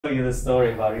Tell you the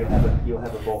story about it. You'll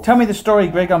have a ball. Tell me the story,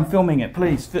 Greg. I'm filming it.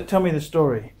 Please tell me the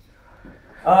story.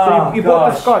 Oh, so you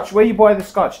bought the scotch. Where you buy the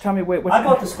scotch? Tell me where. I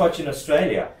bought the scotch in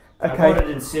Australia. Okay. I bought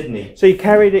it in Sydney. So you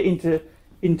carried it into.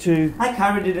 I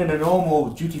carried it in a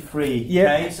normal duty-free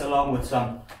case, along with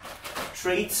some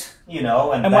treats, you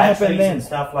know, and batteries and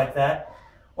stuff like that.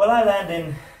 Well, I landed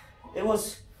in. It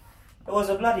was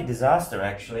a bloody disaster,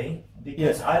 actually,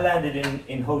 because I landed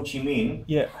in Ho Chi Minh.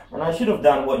 Yeah. And I should have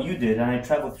done what you did, and I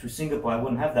traveled through Singapore. I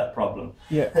wouldn't have that problem.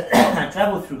 Yeah. I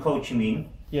traveled through Ho Chi Minh.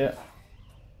 Yeah.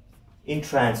 In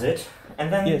transit,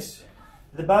 and then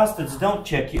the bastards don't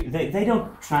check you. They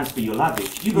don't transfer your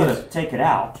luggage. You gotta take it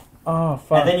out. Oh,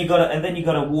 fuck. And then you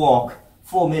gotta walk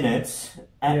 4 minutes.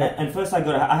 And first I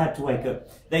had to wake up.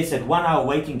 They said 1 hour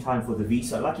waiting time for the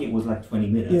visa. Lucky it was like 20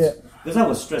 minutes. Yeah. Because I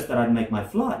was stressed that I'd make my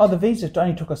flight. Oh, the visa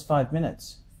only took us 5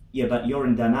 minutes. Yeah, but you're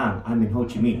in Da Nang. I'm in Ho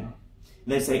Chi Minh.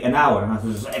 They say an hour,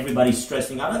 and everybody's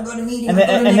stressing out. I'm going to meet you. And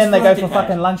then they go for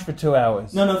fucking lunch for 2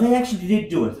 hours. No, they actually did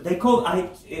do it. They called.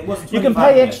 It wasn't. You can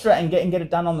pay extra and get it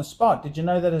done on the spot. Did you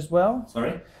know that as well?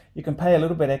 Sorry. You can pay a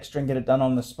little bit extra and get it done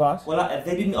on the spot. Well,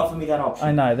 they didn't offer me that option.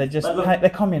 I know. They're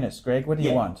communists, Greg. What do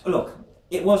you want? Look,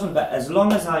 it wasn't bad. As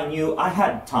long as I knew, I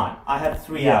had time. I had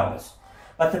 3 hours.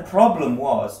 But the problem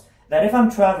was that if I'm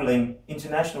traveling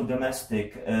international,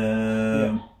 domestic.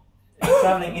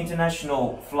 Traveling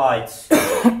international flights,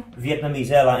 Vietnamese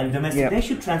airline and domestic, they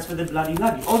should transfer the bloody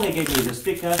luggage. All they gave me is a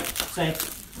sticker saying,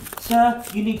 "Sir,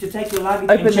 you need to take your luggage."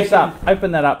 Open this up.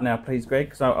 Open that up now, please, Greg,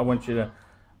 because I want you to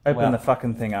open the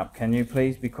fucking thing up. Can you,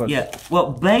 please? Because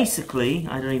well, basically,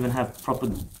 I don't even have proper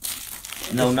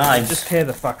knives. Just tear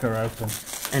the fucker open.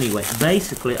 Anyway,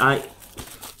 basically, I'm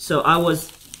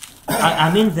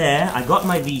in there. I got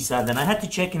my visa. Then I had to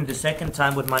check in the second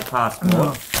time with my passport.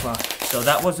 Oh, fuck. So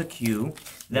that was a queue.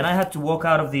 Then I had to walk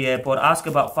out of the airport, ask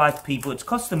about 5 people. It's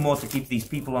cost them more to keep these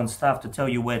people on staff to tell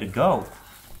you where to go.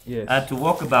 Yes. I had to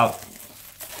walk about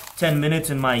 10 minutes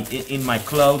in my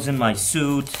clothes, in my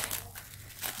suit,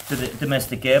 to the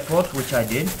domestic airport, which I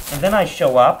did. And then I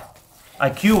show up, I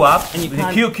queue up, and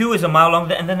the queue is a mile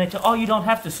long, and then they tell, oh, you don't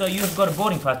have to, so you've got a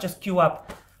boarding pass, just queue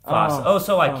up fast.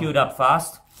 So I queued up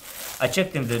fast. I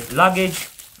checked in the luggage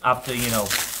after,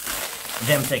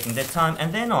 them taking their time,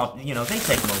 and they're not, they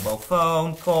take mobile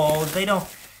phone calls. They're not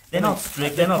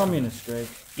strict. They're not communist, Greg.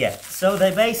 Yeah. So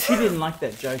they basically. She didn't like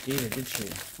that joke either, did she?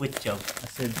 Which joke? I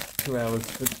said 2 hours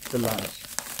for lunch.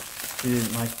 She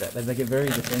didn't like that. They get very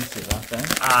defensive, aren't they?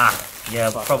 Ah, yeah,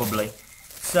 probably.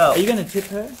 So. Are you going to tip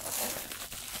her?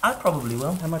 I probably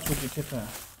will. How much would you tip her?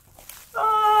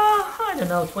 I don't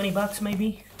know, $20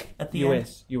 maybe at the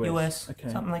end. US. Okay.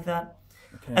 Something like that.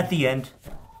 Okay. At the end.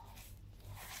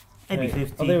 Maybe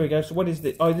 50. Oh, there we go. So what is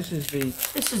the? Oh, this is the.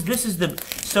 This is the.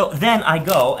 So then I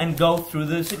go through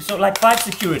the. So like 5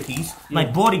 securities. My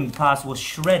boarding pass was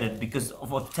shredded because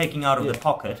of what taking out of the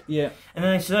pocket. Yeah. And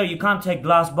then they said, "Oh, you can't take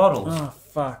glass bottles." Oh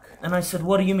fuck. And I said,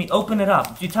 "What do you mean? Open it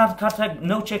up. You can't take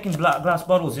no checking glass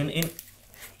bottles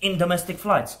in domestic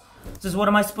flights." This is what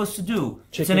am I supposed to do?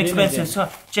 It's an expensive. So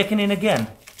checking in again.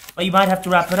 But you might have to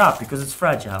wrap it up because it's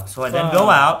fragile. So I then go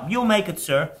out. You'll make it,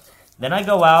 sir. Then I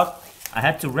go out. I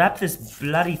had to wrap this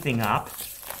bloody thing up.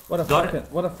 What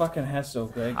a fucking hassle,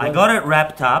 Greg. I got it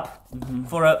wrapped up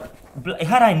for a.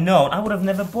 Had I known, I would have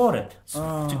never bought it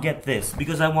to get this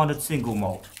because I wanted single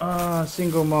malt.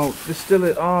 Single malt.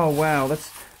 Distillate. Oh wow,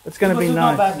 that's going to be nice.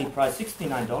 Not badly priced,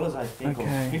 $69 I think, or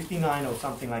 $59 or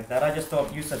something like that. I just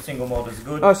thought you said single malt is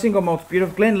good. Oh, single malt's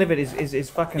beautiful. Glenlivet is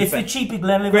fucking. It's a cheapy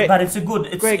Glenlivet, but it's a good.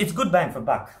 It's good bang for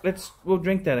buck. We'll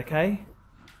drink that, okay?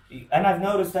 And I've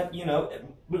noticed that,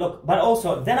 look, but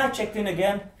also, then I checked in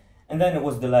again, and then it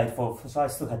was delayed so I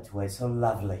still had to wait, so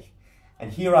lovely.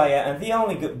 And here I am, and the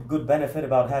only good benefit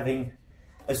about having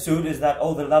a suit is that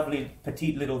all the lovely,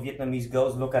 petite little Vietnamese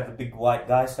girls look at the big white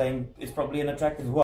guy saying, it's probably an attractive wife.